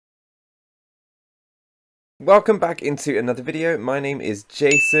Welcome back into another video. My name is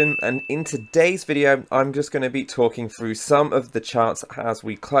Jason, and in today's video I'm just going to be talking through some of the charts as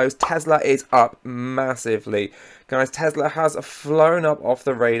we close. Tesla is up massively. Guys, Tesla has flown up off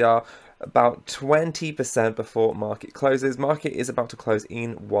the radar about 20% before market closes. Market is about to close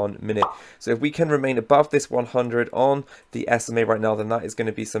in 1 minute. So if we can remain above this 100 on the SMA right now, then that is going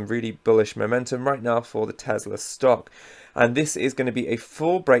to be some really bullish momentum right now for the Tesla stock. And this is going to be a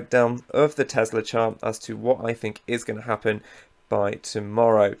full breakdown of the Tesla chart as to what I think is going to happen by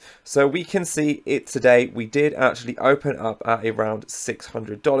tomorrow. So we can see it today. We did actually open up at around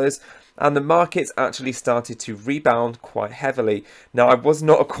 $600. And the markets actually started to rebound quite heavily. Now, I was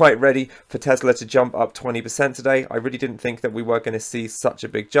not quite ready for Tesla to jump up 20% today. I really didn't think that we were going to see such a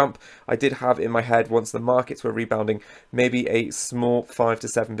big jump. I did have in my head, once the markets were rebounding, maybe a small 5 to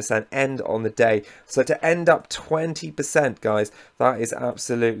 7% end on the day. So to end up 20%, guys, that is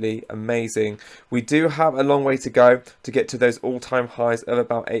absolutely amazing. We do have a long way to go to get to those all-time highs of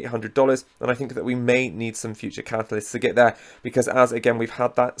about $800. And I think that we may need some future catalysts to get there, because as again, we've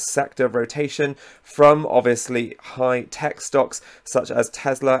had that sector rotation from obviously high tech stocks such as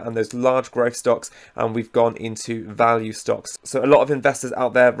Tesla and those large growth stocks, and we've gone into value stocks. So a lot of investors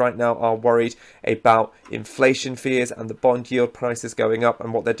out there right now are worried about inflation fears and the bond yield prices going up,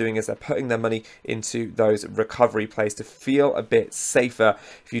 and what they're doing is they're putting their money into those recovery plays to feel a bit safer.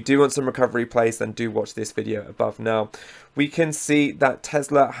 If you do want some recovery plays, then do watch this video above now. We can see that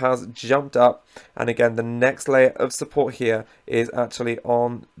Tesla has jumped up, and again the next layer of support here is actually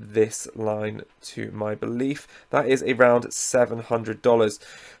on this line to my belief. That is around $700.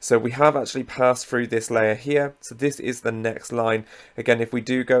 So we have actually passed through this layer here. So this is the next line. Again, if we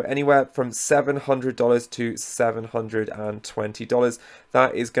do go anywhere from $700 to $720,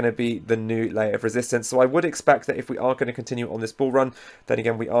 that is going to be the new layer of resistance. So I would expect that if we are going to continue on this bull run, then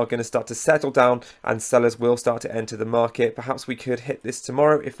again we are going to start to settle down and sellers will start to enter the market. Perhaps we could hit this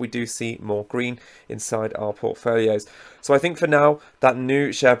tomorrow if we do see more green inside our portfolios. So I think for now, that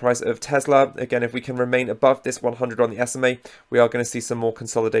new share price of Tesla, again, if we can remain above this 100 on the SMA, we are going to see some more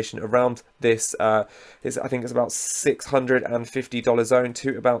consolidation around this. I think it's about $650 zone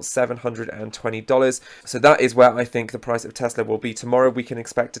to about $720. So that is where I think the price of Tesla will be tomorrow. We can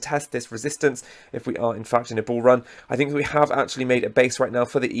expect to test this resistance if we are in fact in a bull run. I think we have actually made a base right now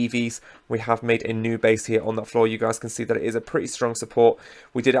for the EVs. We have made a new base here on that floor. You guys can see that it is a pretty strong support.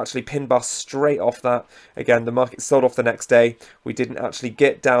 We did actually pin bust straight off that. Again, the market sold off the next day. We didn't actually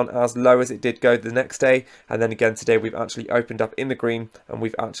get down as low as it did go the next day, and then again today we've actually opened up in the green and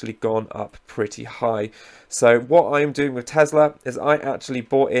we've actually gone up pretty high. So what I am doing with Tesla is I actually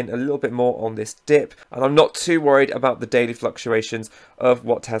bought in a little bit more on this dip, and I'm not too worried about the daily fluctuations of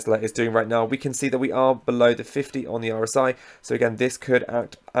what Tesla is doing right now. We can see that we are below the 50 on the RSI, so again this could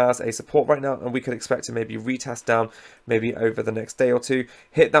act as a support right now, and we could expect to maybe retest down maybe over the next day or two,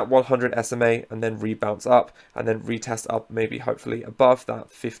 hit that 100 SMA and then rebounce up, and then retest up maybe hopefully above that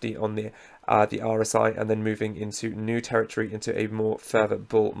 50 on the RSI, and then moving into new territory, into a more further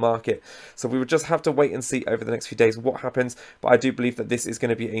bull market. So we would just have to wait and see over the next few days what happens, but I do believe that this is going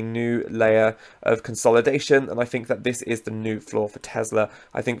to be a new layer of consolidation, and I think that this is the new floor for Tesla.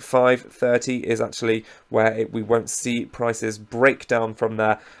 I think 530 is actually where we won't see prices break down from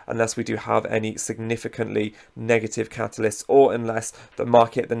there unless we do have any significantly negative catalysts, or unless the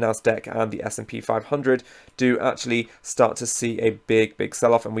market, the Nasdaq and the S&P 500 do actually start to see a big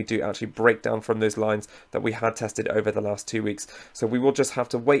sell-off, and we do actually break down from those lines that we had tested over the last 2 weeks. So we will just have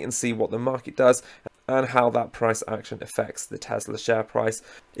to wait and see what the market does and how that price action affects the Tesla share price.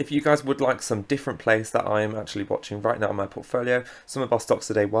 If you guys would like some different plays that I am actually watching right now in my portfolio, some of our stocks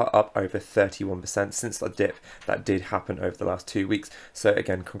today were up over 31% since the dip that did happen over the last 2 weeks. So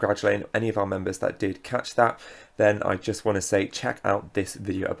again, congratulating any of our members that did catch that. Then I just want to say check out this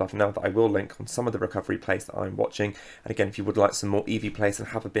video above now that I will link on some of the recovery plays that I'm watching. And again, if you would like some more EV plays and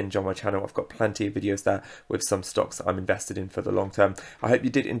have a binge on my channel, I've got plenty of videos there with some stocks that I'm invested in for the long term. I hope you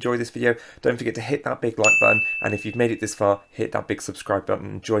did enjoy this video. Don't forget to hit that big like button, and if you've made it this far, hit that big subscribe button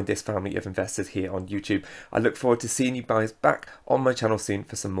and join this family of investors here on YouTube. I look forward to seeing you guys back on my channel soon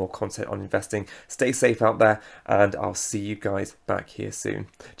for some more content on investing. Stay safe out there, and I'll see you guys back here soon.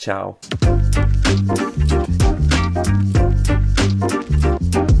 Ciao.